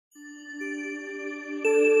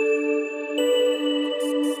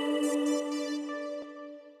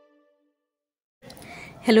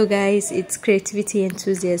Hello guys, it's creativity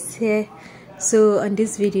enthusiast here. So on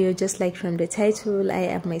this video, just like from the title, I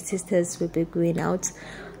and my sisters will be going out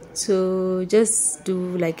to just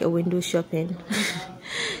do like a window shopping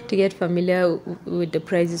to get familiar with the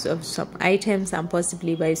prices of some items and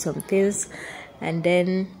possibly buy some things, and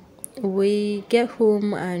then we get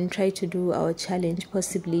home and try to do our challenge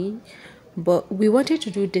possibly. But we wanted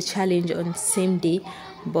to do the challenge on same day,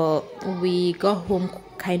 but we got home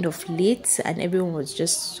kind of late and everyone was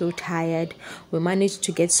just so tired. We managed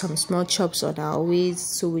to get some small chops on our ways,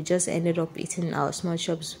 so we just ended up eating our small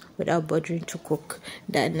chops without bothering to cook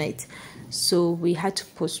that night. So we had to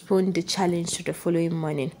postpone the challenge to the following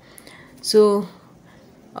morning. So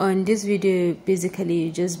on this video, basically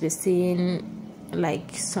you just be seeing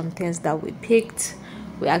like some things that we picked.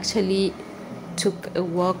 We actually took a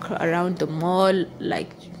walk around the mall.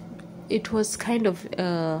 Like, it was kind of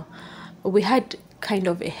we had kind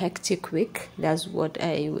of a hectic week. That's what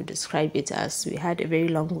I would describe it as. We had a very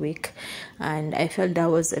long week, and I felt that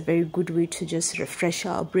was a very good way to just refresh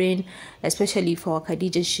our brain, especially for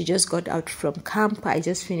Khadija. She just got out from camp. I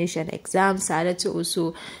just finished an exam. Saratu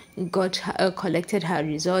also collected her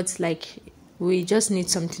results. Like, we just need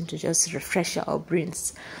something to just refresh our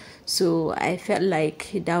brains. So I felt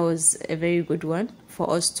like that was a very good one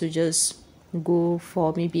for us to just go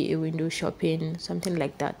for, maybe a window shopping, something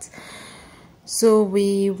like that. So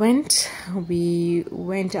we went and we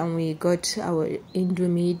got our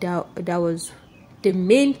Indomie. That was the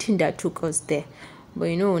main thing that took us there. But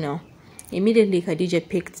you know, now immediately Khadija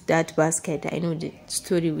picked that basket, I know the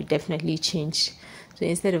story will definitely change. So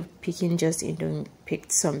instead of picking just Indomie,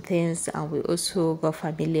 picked some things, and we also got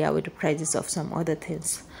familiar with the prices of some other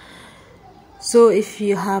things. So if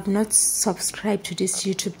you have not subscribed to this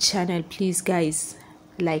YouTube channel, please guys,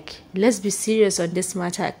 like, let's be serious on this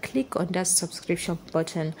matter. Click on that subscription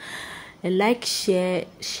button and like, share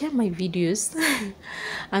my videos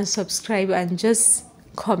and subscribe, and just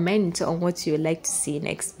comment on what you would like to see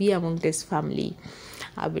next. Be among this family.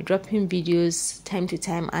 I'll be dropping videos time to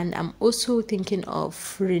time, and I'm also thinking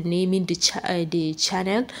of renaming the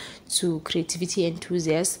channel to Creativity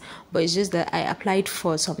Enthusiast. But it's just that I applied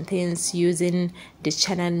for some things using the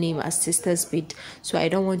channel name as Sisters Bit, so I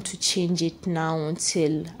don't want to change it now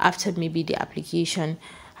until after maybe the application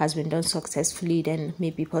has been done successfully. Then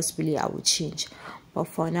maybe possibly I will change, but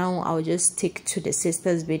for now I'll just stick to the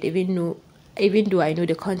Sisters Bit, even though I know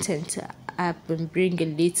the content I've been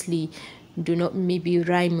bringing lately do not maybe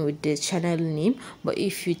rhyme with the channel name. But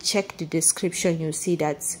if you check the description, you'll see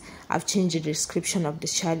that I've changed the description of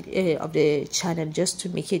the channel just to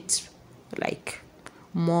make it like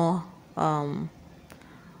more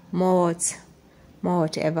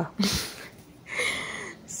whatever.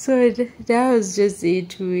 So that was just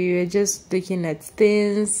it. We were just looking at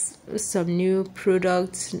things, some new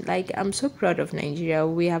products. Like, I'm so proud of Nigeria.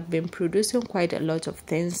 We have been producing quite a lot of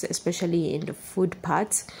things, especially in the food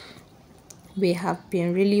part. We have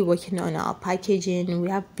been really working on our packaging. We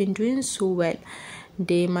have been doing so well.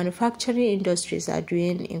 The manufacturing industries are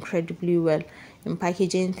doing incredibly well in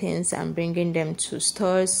packaging things and bringing them to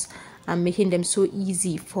stores and making them so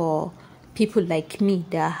easy for people like me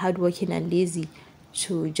that are hardworking and lazy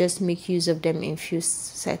to just make use of them in few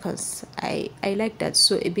seconds. I like that.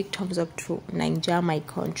 So a big thumbs up to Nigeria, my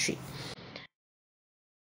country.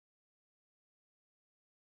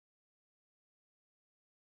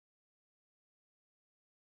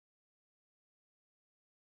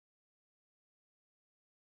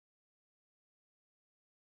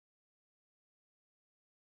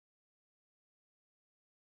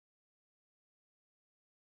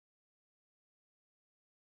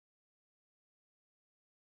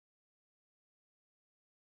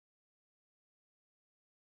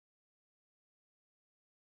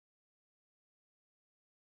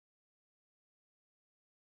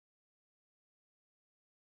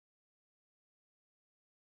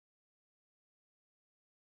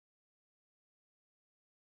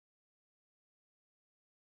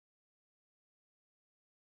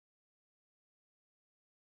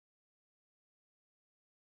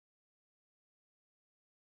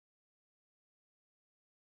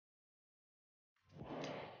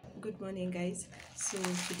 Good morning guys. So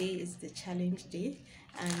today is the challenge day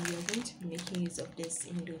and we are going to be making use of this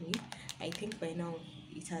Indomie. I think by now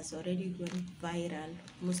it has already gone viral.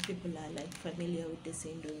 Most people are like familiar with this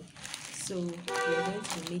Indomie. So we are going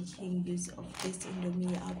to be making use of this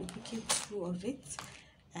Indomie. I'll be picking two of it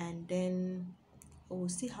and then we'll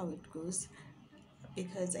see how it goes,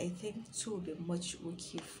 because I think two will be much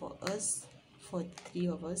okay for us, for the three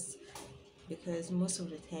of us, because most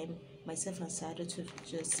of the time myself and Sada to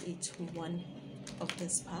just eat one of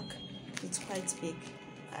this pack. It's quite big,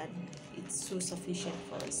 and it's so sufficient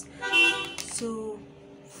for us. So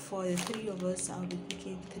for the three of us, I'll be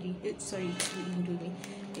cooking two Indomie,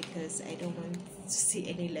 because I don't want to see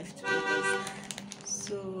any leftovers.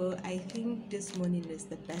 So I think this morning is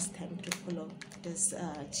the best time to follow this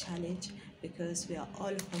challenge, because we are all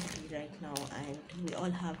hungry right now and we all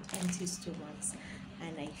have empty stomachs,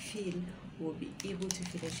 and I feel we'll be able to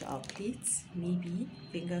finish our plates, maybe,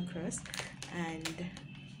 finger crossed, and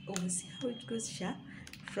we'll see how it goes, Sha.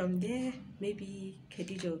 From there, maybe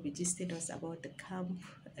Khadija will be gisting us about the camp,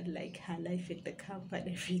 like her life in the camp and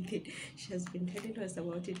everything. She has been telling us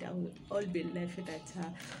about it, and we've all been laughing at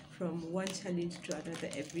her from one challenge to another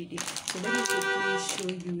every day. So let me quickly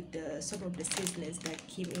show you some of the seasonings that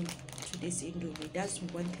came in to this Indomie. That's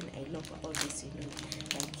one thing I love about this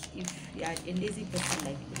Indomie. Like, if you are a lazy person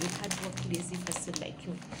like me, a hard work lazy person like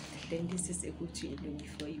you, then this is a good Indomie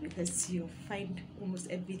for you, because you'll find almost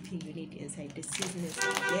everything you need inside. The seasonings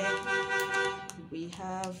are there. We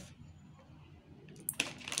have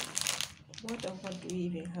what do we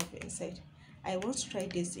even have inside? I once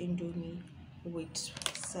tried this Indomie with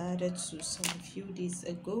Sadatu some few days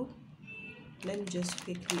ago. Let me just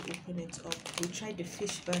quickly open it up. We tried the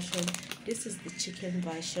fish version. This is the chicken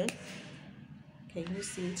version. Can you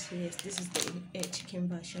see it? Yes, this is the chicken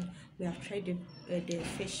version. We have tried the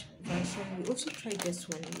fish version. We also tried this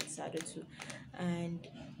one with Sadatu, and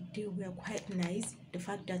they were quite nice. The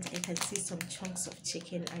fact that I can see some chunks of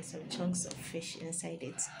chicken and some chunks of fish inside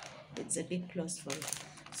it, it's a big plus for me.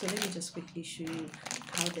 So let me just quickly show you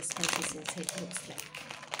how the spices inside looks like.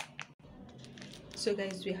 So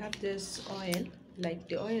guys, we have this oil. Like,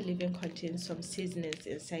 the oil even contains some seasonings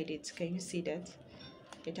inside it. Can you see that?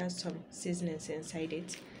 It has some seasonings inside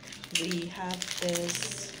it. We have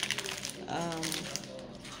this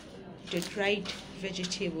the dried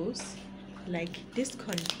vegetables. Like, this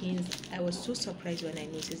contains, I was so surprised when I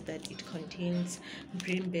noticed that it contains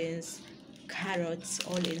green beans, carrots,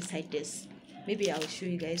 all inside this. Maybe I'll show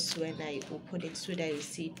you guys when I open it so that you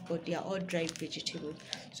see it, but they are all dried vegetables.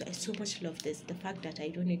 So I so much love this, the fact that I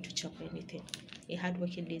don't need to chop anything. A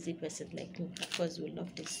hardworking lazy person like me, of course, will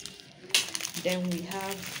love this. Then we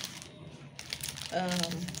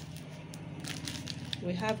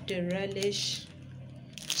have the relish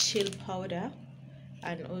chill powder,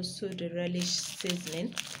 and also the relish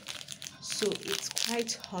seasoning. So it's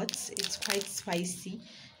quite hot, it's quite spicy.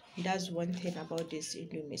 That's one thing about this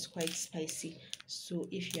Indomie, it's quite spicy. So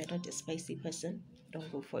if you're not a spicy person,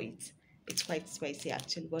 don't go for it. It's quite spicy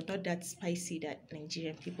actually, but not that spicy that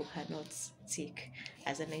Nigerian people cannot take.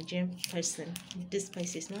 As a Nigerian person, this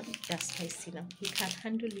spice is not that spicy now. We can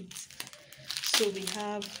handle it. So we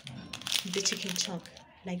have the chicken chunk,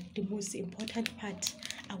 like the most important part.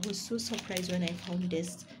 I was so surprised when I found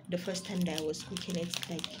this the first time that I was cooking it.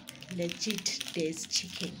 Like, legit, there's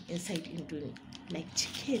chicken inside Indomie. Like,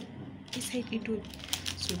 chicken inside Indomie.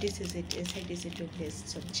 So this is it. Inside this Indomie, there's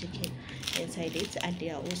some chicken inside it, and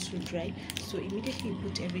they are also dry. So immediately you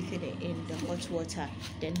put everything in the hot water,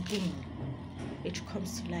 then boom, it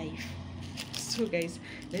comes to life. So guys,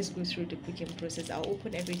 let's go through the cooking process. I'll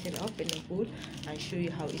open everything up in a bowl and show you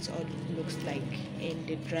how it all looks like in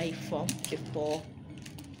the dry form before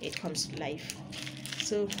it comes to life.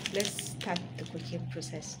 So let's start the cooking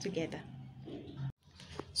process together.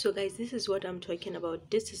 So guys, this is what I'm talking about.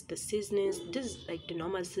 This is the seasonings. This is like the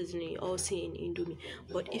normal seasoning you all see in Indomie,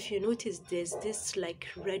 but if you notice, there's this like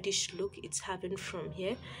reddish look it's having from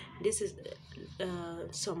here. This is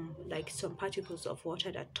some particles of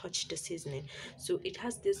water that touch the seasoning, so it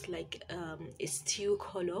has this like a stew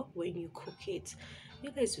color when you cook it. You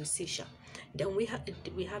guys will see, sure. Then we have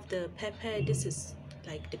the pepper. This is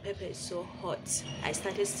like, the pepper is so hot, I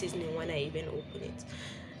started seasoning when I even open it.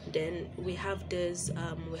 Then we have this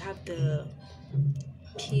we have the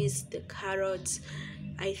peas, the carrots.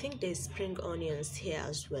 I think there's spring onions here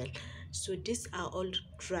as well. So these are all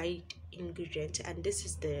dried ingredients, and this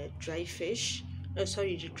is the dry fish, the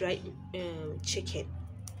dry chicken.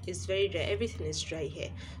 It's very dry, everything is dry here.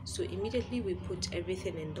 So immediately we put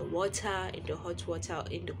everything in the water, in the hot water,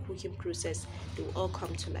 in the cooking process, they will all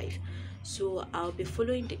come to life. So I'll be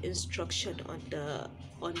following the instruction on the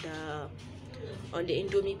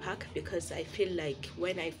Indomie pack, because I feel like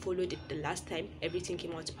when I followed it the last time, everything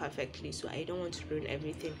came out perfectly, so I don't want to ruin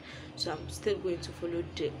everything. So I'm still going to follow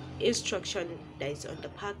the instruction that is on the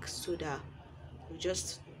pack, so that we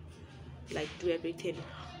just like do everything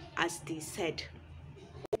as they said.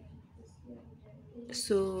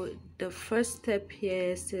 So the first step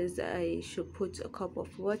here says I should put a cup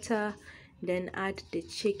of water, then add the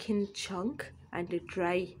chicken chunk and the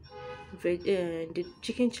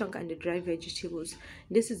chicken chunk and the dry vegetables.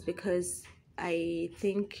 This is because I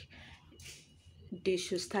think they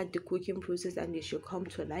should start the cooking process and they should come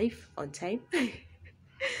to life on time.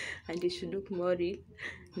 And they should look more real,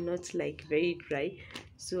 not like very dry.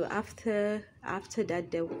 So after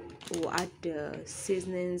that, then we'll add the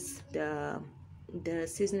seasonings, the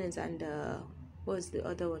seasonings and the, what's the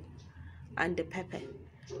other one, and the pepper.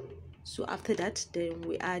 So after that, then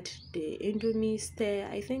we add the indomie, stir.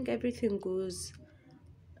 I think everything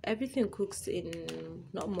cooks in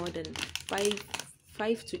not more than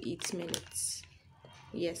 5 to 8 minutes.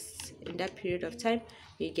 Yes, in that period of time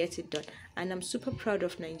you get it done. And I'm super proud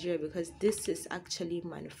of Nigeria because this is actually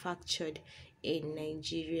manufactured in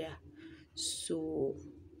Nigeria. So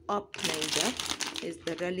up Niger is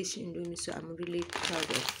the Relish Indomie. So I'm really proud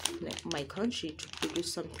of my country to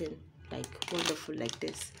produce something like wonderful like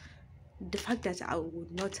this. The fact that I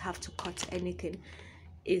would not have to cut anything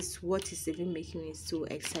is what is even making me so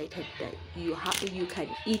excited, that you can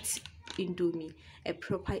eat indomie, a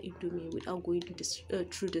proper indomie, without going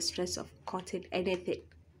through the stress of cutting anything.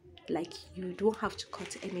 Like, you don't have to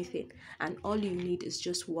cut anything, and all you need is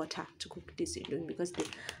just water to cook this indomie, because they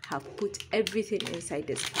have put everything inside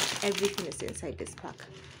this pack. Everything is inside this pack.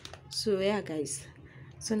 So yeah guys,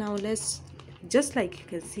 so now let's, just like you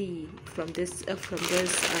can see from this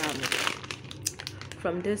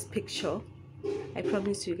from this picture, I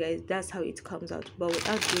promise you guys that's how it comes out. But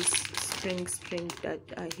without this spring that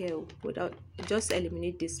are here, without, just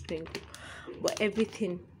eliminate this spring, but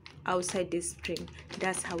everything outside this spring,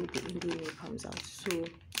 that's how the indomie comes out. So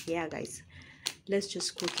yeah guys, let's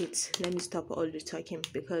just cook it. Let me stop all the talking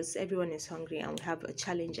because everyone is hungry and we have a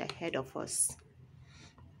challenge ahead of us.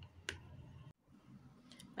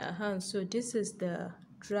 So this is the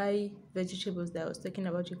dry vegetables that I was talking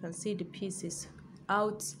about. You can see the pieces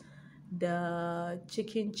out, the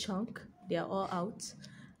chicken chunk, they are all out,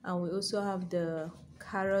 and we also have the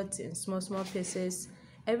carrots in small pieces.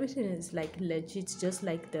 Everything is like legit, just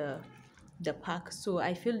like the pack. So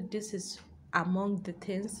I feel this is among the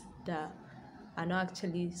things that are not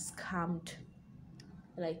actually scammed.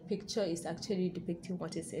 Like, picture is actually depicting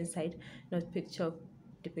what is inside, not picture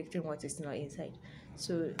depicting what is not inside.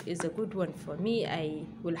 So it's a good one for me. I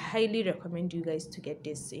will highly recommend you guys to get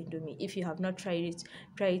this indomie. If you have not tried it,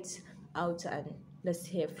 try it out and let's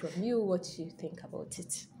hear from you what you think about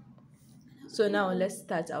it. So now let's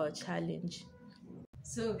start our challenge.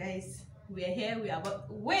 So guys, we are here. We are about,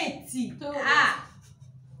 wait,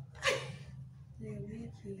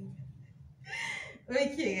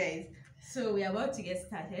 okay guys, so we are about to get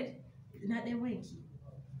started. Not the wanky.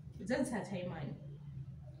 Don't start time, man.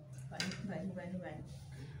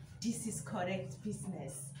 This is correct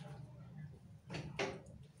business.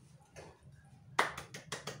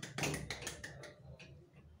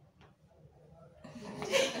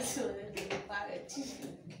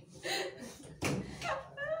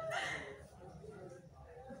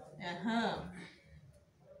 Uh-huh.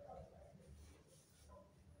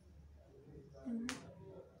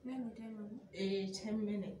 10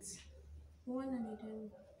 minutes.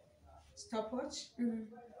 Stopwatch?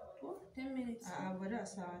 Oh, 10 minutes. What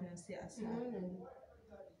else? I want to say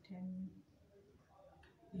 10.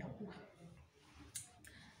 No.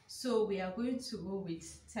 So we are going to go with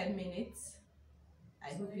 10 minutes.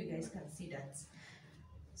 I hope you guys can see that.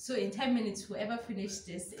 So in 10 minutes, whoever finished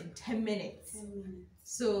this in 10 minutes. 10 minutes.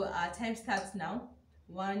 So our time starts now.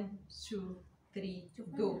 1, 2, 3,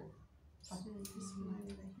 go.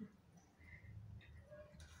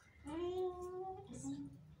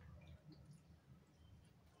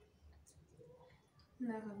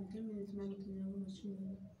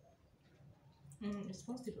 It's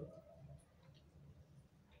possible.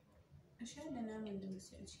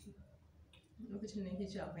 Lokacin da nake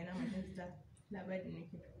cewa akwai naman da labarin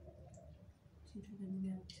nake.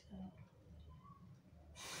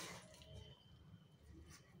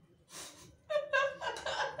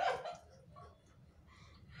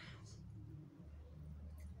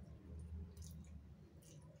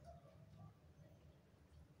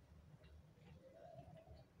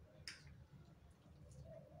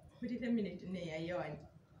 Kudi 10 minutes ne yayi yawa ne.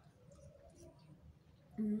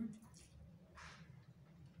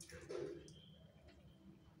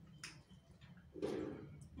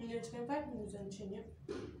 It's been 5 minutes on Chinya.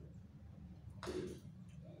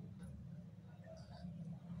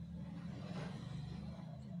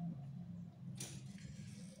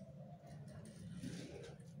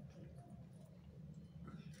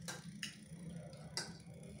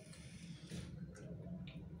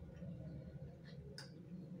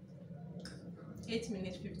 Eight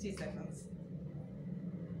minutes 50 seconds.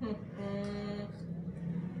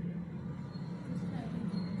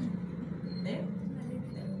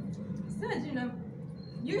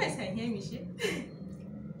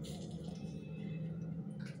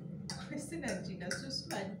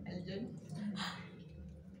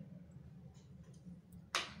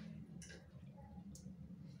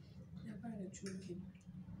 cuki.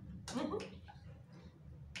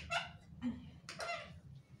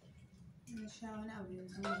 Na sha wani abu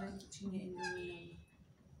yanzu zan cinye indomie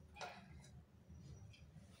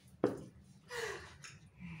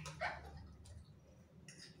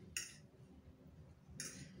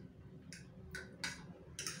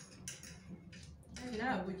nan. Ina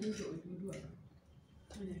abokin ki Oduduwa.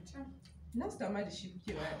 Ina can. Na su dama da shi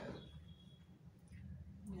kuke baya da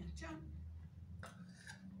Ina can.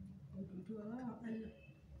 Oduduwa.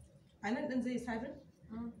 A nan ɗin zai sabin?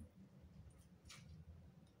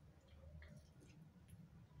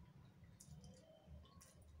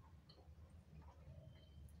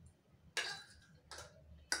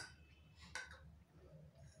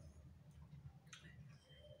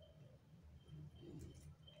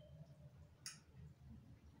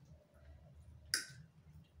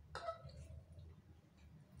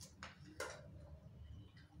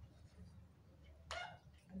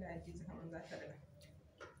 Allah ya ji kamar za ta riga.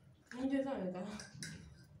 Mun je zan riga.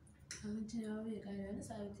 Abincin ya bai kare wani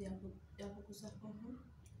sa'adu ya fi kusa.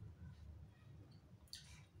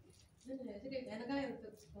 Duk da suke ɗaya na kayan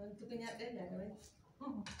tukunya ɗaya da gaba.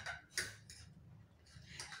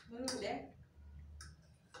 Wani ɗaya.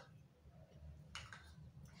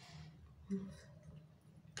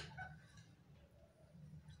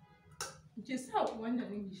 Ki sa wannan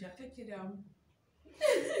ɗin ki sha. Kake da mu.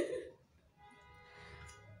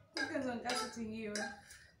 Kuka zan kasa cinyewa.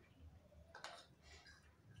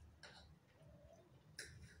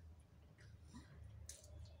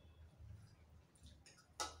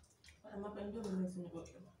 Amma ban domin sun yi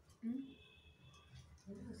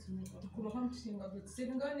Kuma come to think of it, sai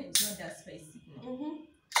kun ga wannan it's not that spicy.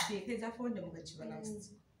 Bai kai zafi wanda muka ci ba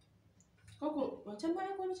last. Koko, wancan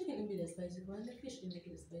bayan wani chicken ɗin bai da spicy ba, wani fish ɗin da ke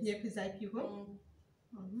da spicy. Ya fi zafi ko?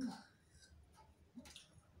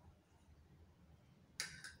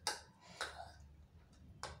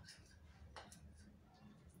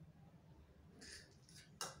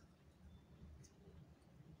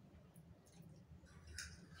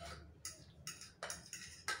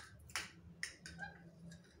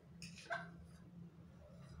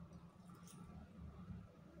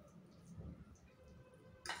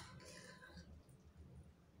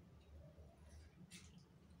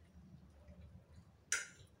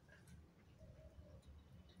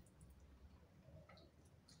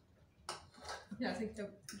 Yeah, I think the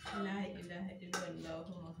La ilaha illallah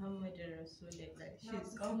Muhammadur Rasulullah.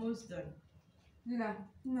 She's almost done. Yeah,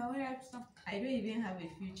 no, we have some. I don't even have a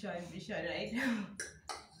future ambition right now.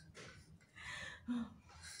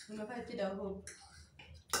 I'm about to go.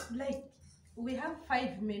 Like, we have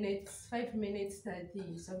 5 minutes,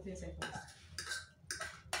 30 something seconds.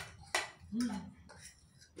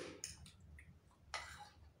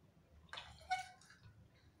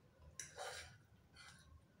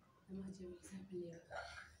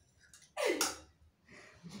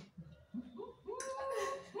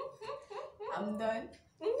 I'm done.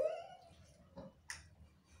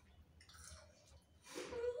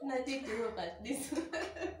 Nothing to look at this.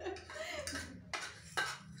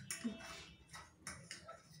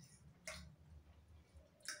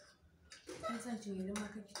 I'm such a little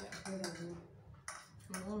market.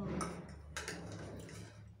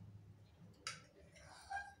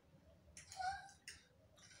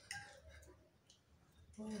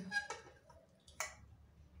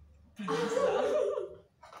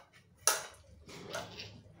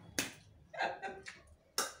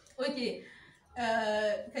 Okay,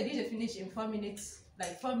 Khadija finished in 4 minutes,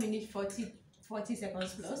 like 4 minutes 40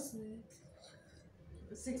 seconds plus.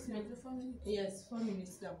 6 minutes. 4 minutes. Yes, 4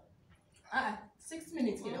 minutes now. 6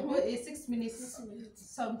 minutes, you know, 6 minutes,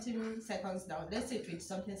 something seconds down. Let's say 20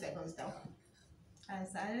 something seconds down. And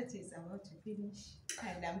Sarat is about to finish,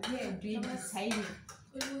 and I'm here doing the timing.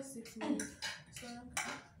 Almost 6 minutes. So,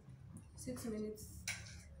 6 minutes.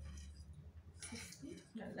 60.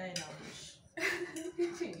 Not lying out.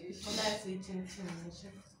 Well, that's eating too much.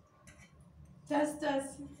 Just.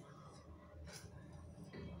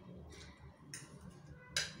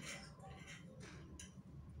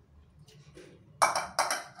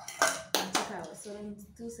 So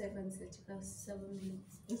 2 seconds, 7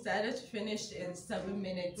 minutes. Sarat finished in 7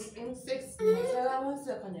 minutes. In 6 minutes. 1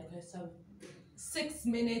 second, 6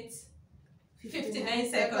 minutes, 59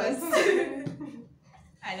 seconds.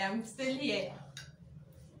 And I'm still here.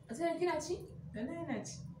 Is that a kid? Don't I not?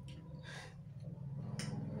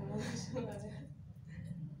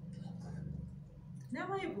 Na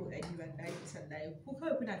ma yi ƙoƙari wallahi sallahi ku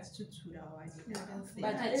kawai kuna ta tutturawa ne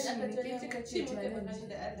ba tare da aka ce muke magana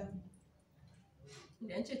da Allah.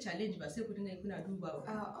 Idan ce challenge ba sai ku dinga yi kuna dubawa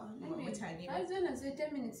mutane ba. Ai zan sai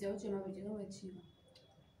 10 minutes ya wuce ma ba ki gama ci ba.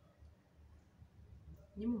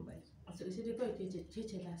 Yi mun bai. A sai dai kawai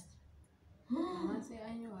ke last. Amma sai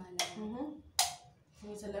an yi wahala.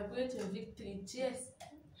 We celebrate your victory. Cheers.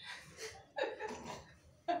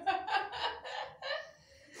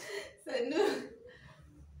 So no.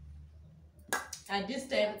 At this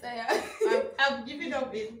time, I'm giving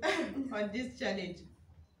up on this challenge.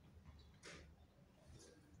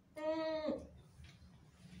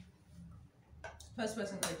 First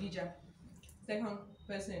person Khadija, second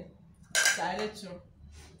person Salatu,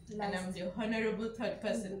 and I'm the honorable third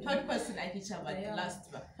person. Third person I teach about the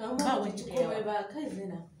last one. And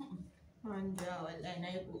I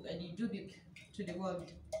do big to the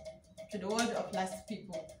world of last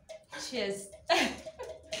people. Cheers.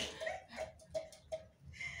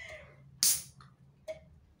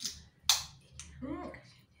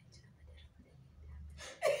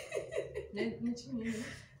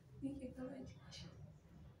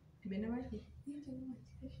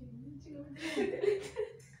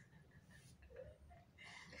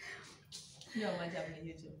 No, madam,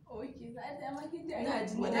 YouTube. Okay,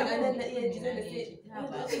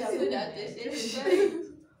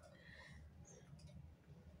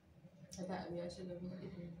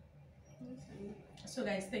 so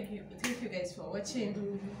guys, thank you guys for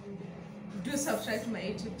watching. Do subscribe to my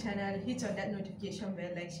YouTube channel, hit on that notification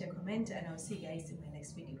bell, like, share, comment, and I'll see you guys in my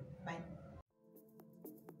next video. Bye.